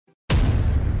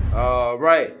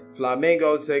Alright,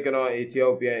 Flamingos taking on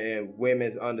Ethiopia in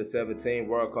women's under-17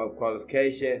 World Cup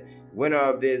qualification. Winner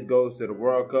of this goes to the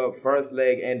World Cup. First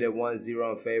leg ended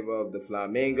 1-0 in favor of the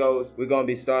Flamingos. We're going to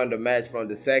be starting the match from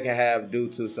the second half due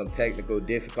to some technical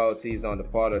difficulties on the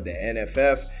part of the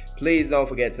NFF. Please don't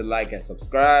forget to like and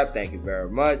subscribe. Thank you very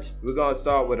much. We're going to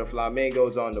start with the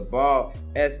Flamingos on the ball.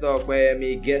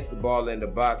 Abuja.Tje gets the ball in the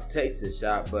box, takes a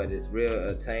shot, but it's real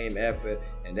a tame effort,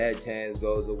 and that chance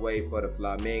goes away for the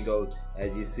Flamingos.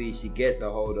 As you see, she gets a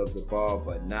hold of the ball,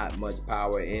 but not much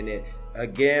power in it.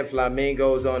 Again,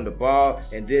 Flamingos on the ball,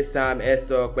 and this time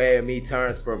Abuja.Tje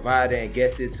turns provider and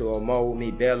gets it to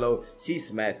Abuja Bello. She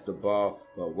smacks the ball,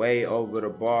 but way over the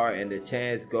bar, and the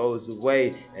chance goes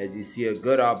away. As you see, a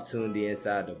good opportunity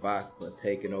inside the box, but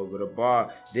taken over the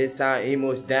bar. This time,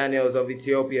 Daniels of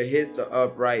Ethiopia hits the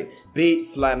upright, beat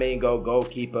Flamingo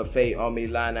goalkeeper Faye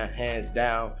Omilana hands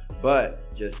down, but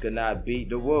just could not beat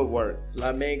the woodwork.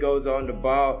 Flamingos on the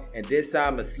ball, and this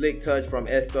time a slick touch from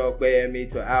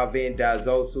Abuja.Tje to Alvin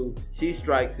Dazosu. She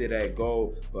strikes it at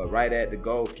goal, but right at the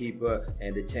goalkeeper,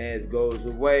 and the chance goes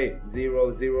away.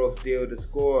 0-0 still the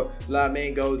score.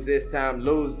 Flamingos this time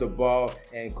lose the ball,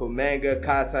 and Kumanga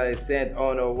Kasa is sent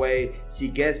on her way. She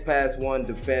gets past one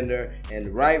defender, and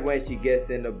right when she gets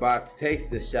in the box, takes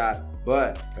the shot,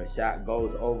 but her shot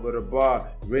goes over the bar.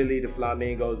 Really, the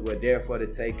Flamingos were there for the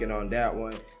taking on that one.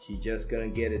 She just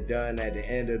couldn't get it done at the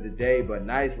end of the day, but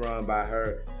nice run by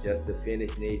her. Just the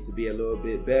finish needs to be a little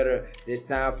bit better. This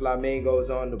time Flamingos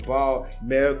on the ball.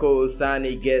 Miracle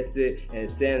Usani gets it and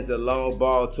sends a long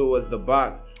ball towards the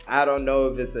box. I don't know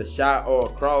if it's a shot or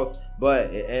a cross, but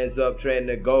it ends up trending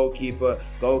the goalkeeper.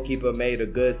 Goalkeeper made a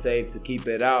good save to keep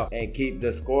it out and keep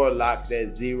the score locked at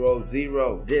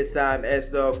 0-0. This time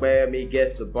Abuja.Tje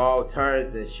gets the ball,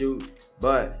 turns and shoots,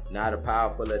 but not a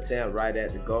powerful attempt right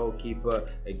at the goalkeeper.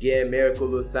 Again, Miracle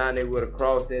Usani with a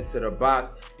cross into the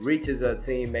box, reaches her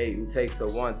teammate who takes a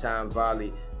one-time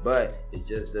volley, but it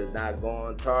just does not go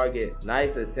on target.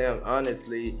 Nice attempt,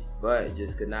 honestly, but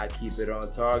just could not keep it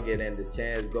on target, and the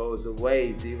chance goes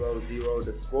away. 0-0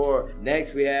 the score.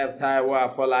 Next, we have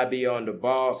Taiwa Falabi on the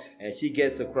ball, and she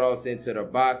gets across into the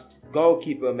box.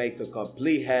 Goalkeeper makes a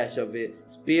complete hash of it,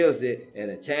 spills it, and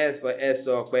a chance for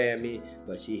Abuja.Tje,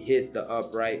 but she hits the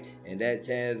upright, and that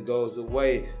chance goes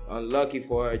away. Unlucky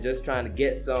for her, just trying to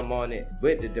get some on it,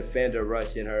 with the defender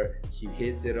rushing her. She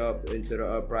hits it up into the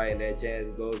upright, and that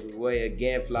chance goes away.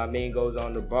 Again, Flamingos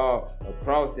on the ball,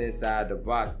 across inside the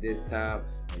box this time.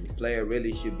 And the player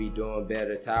really should be doing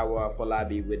better. Taiwa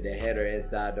Falabi with the header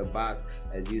inside the box.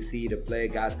 As you see, the player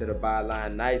got to the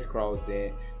byline, nice cross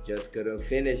in, just couldn't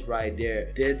finish right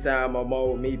there. This time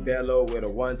Abuja Bello with a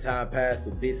one-time pass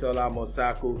to Bisola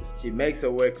Mosaku. She makes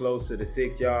her way close to the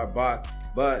 6-yard box,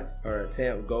 but her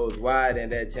attempt goes wide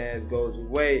and that chance goes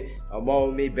away.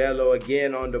 Abuja Bello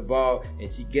again on the ball,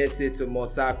 and she gets it to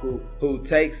Mosaku, who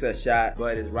takes a shot,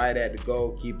 but is right at the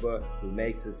goalkeeper, who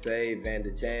makes a save, and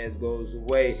the chance goes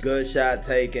away. Good shot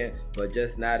taken, but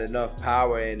just not enough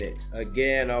power in it.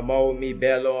 Again, Abuja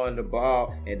Bello on the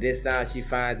ball, and this time she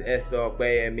finds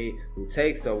Abuja.Tje, who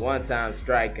takes a one-time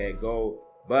strike at goal,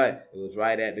 but it was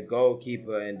right at the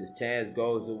goalkeeper, and the chance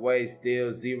goes away.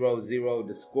 Still 0-0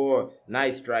 the score.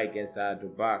 Nice strike inside the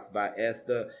box by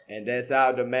Esther, and that's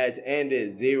how the match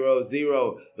ended.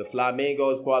 0-0. The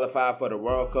Flamingos qualified for the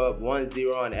World Cup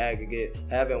 1-0 in aggregate,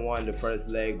 having won the first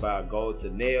leg by a goal to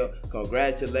nil.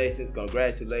 Congratulations,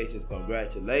 congratulations,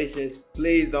 congratulations.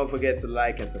 Please don't forget to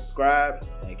like and subscribe.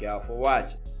 Thank y'all for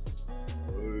watching.